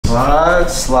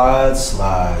Slides, slides,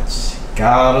 slides.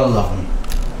 Gotta love them.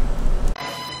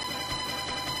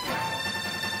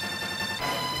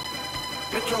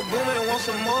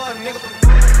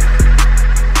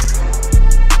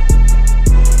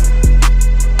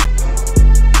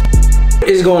 What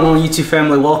is going on, YouTube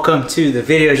family? Welcome to the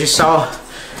video. As you saw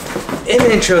in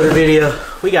the intro of the video,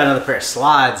 we got another pair of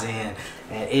slides in,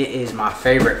 and it is my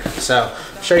favorite. So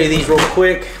I'll show you these real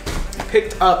quick. I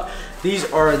picked up, these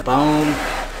are Bone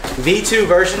V2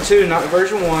 version 2, not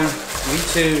version 1,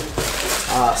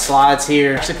 V2 slides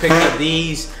here. Actually picked up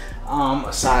these, a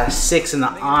size 6 in the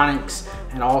Onyx,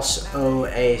 and also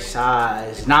a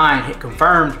size 9, hit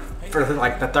confirmed for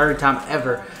like the third time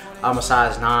ever, a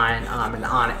size 9 in the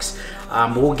Onyx.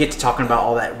 We'll get to talking about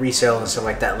all that resale and stuff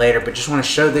like that later, but just want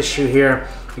to show this shoe here.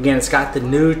 Again, it's got the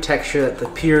new texture that the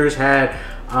Pures had,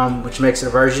 which makes it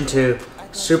a version 2.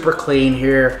 Super clean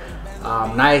here.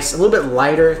 Nice, a little bit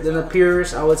lighter than the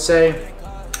Pures, I would say,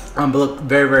 but look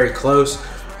very, very close.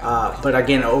 But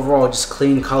again, overall, just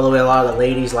clean colorway. A lot of the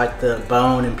ladies like the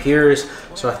Bone and Pures,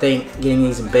 so I think getting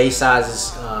these in base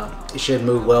sizes, it should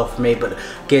move well for me. But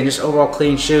again, just overall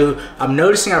clean shoe. I'm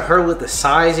noticing, I've heard with the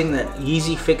sizing that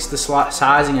Yeezy fixed the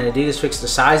sizing and Adidas fixed the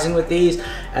sizing with these,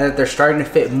 and that they're starting to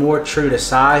fit more true to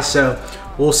size. So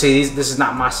we'll see. This is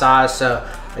not my size, so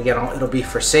again, it'll be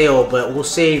for sale, but we'll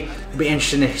see. It'll be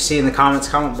interesting to see in the comments.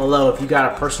 Comment below if you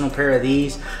got a personal pair of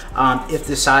these, if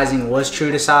the sizing was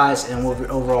true to size, and what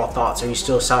your overall thoughts. Are you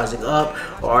still sizing up,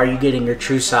 or are you getting your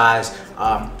true size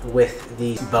with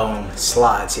these Bone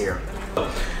slides here?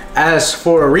 As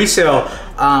for resale,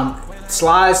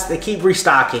 slides, they keep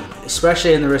restocking,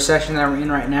 especially in the recession that we're in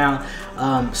right now.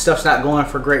 Stuff's not going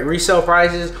for great resale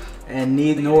prices, and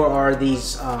nor are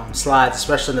these slides,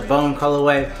 especially in the Bone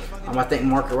colorway. I think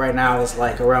market right now is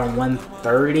like around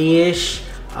 130-ish.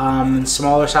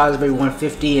 Smaller sizes, maybe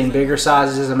 150, and bigger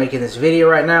sizes as I'm making this video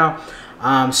right now.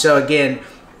 So again,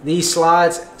 these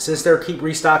slides, since they're keep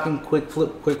restocking, quick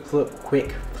flip.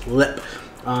 These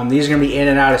are gonna be in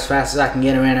and out as fast as I can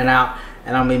get them in and out,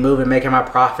 and I'm gonna be moving, making my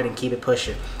profit, and keep it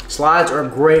pushing. Slides are a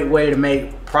great way to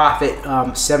make profit.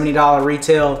 $70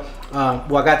 retail.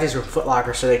 Well, I got these from Foot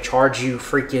Locker, so they charge you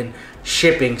freaking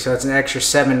shipping, so it's an extra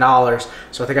 $7.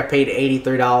 So I think I paid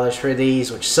 $83 for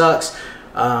these, which sucks.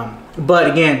 But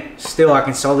again, still I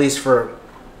can sell these for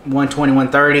 $120,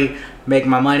 $130, make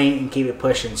my money, and keep it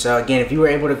pushing. So again, if you were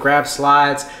able to grab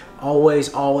slides, always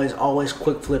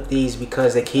quick flip these,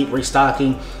 because they keep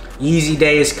restocking. Yeezy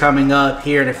Day is coming up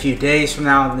here in a few days from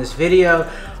now in this video.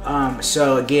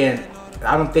 So again,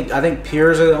 I think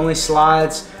Pures are the only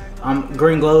slides.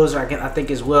 Green Glows I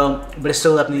think as well, but it's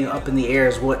still up in the air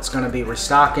as what's going to be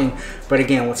restocking. But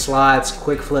again, with slides,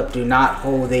 quick flip, do not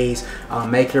hold these.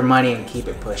 Make your money and keep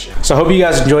it pushing. So I hope you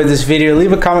guys enjoyed this video.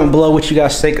 Leave a comment below what you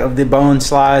guys think of the Bone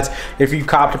slides. If you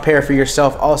copped a pair for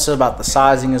yourself, also about the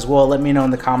sizing as well, let me know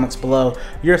in the comments below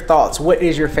your thoughts. What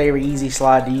is your favorite Yeezy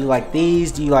slide? Do you like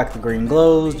these? Do you like the Green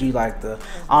Glows? Do you like the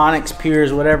Onyx,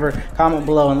 Pures, whatever? Comment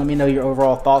below and let me know your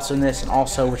overall thoughts on this, and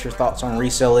also what your thoughts on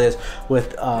resale is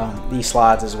with these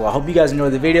slides as well. I hope you guys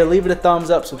enjoyed the video. Leave it a thumbs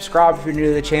up, subscribe if you're new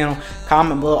to the channel,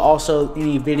 comment below also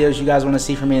any videos you guys want to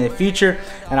see from me in the future,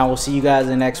 and I will see you guys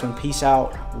in the next one. Peace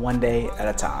out, one day at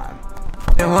a time.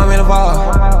 They want me to fall,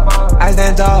 I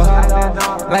stand tall,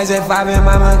 like say 5 in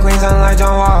my McQueen, something like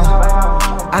John Wall.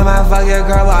 I might fuck your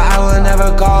girl, but I will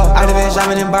never call. I done been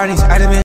shopping in Barney's, I done been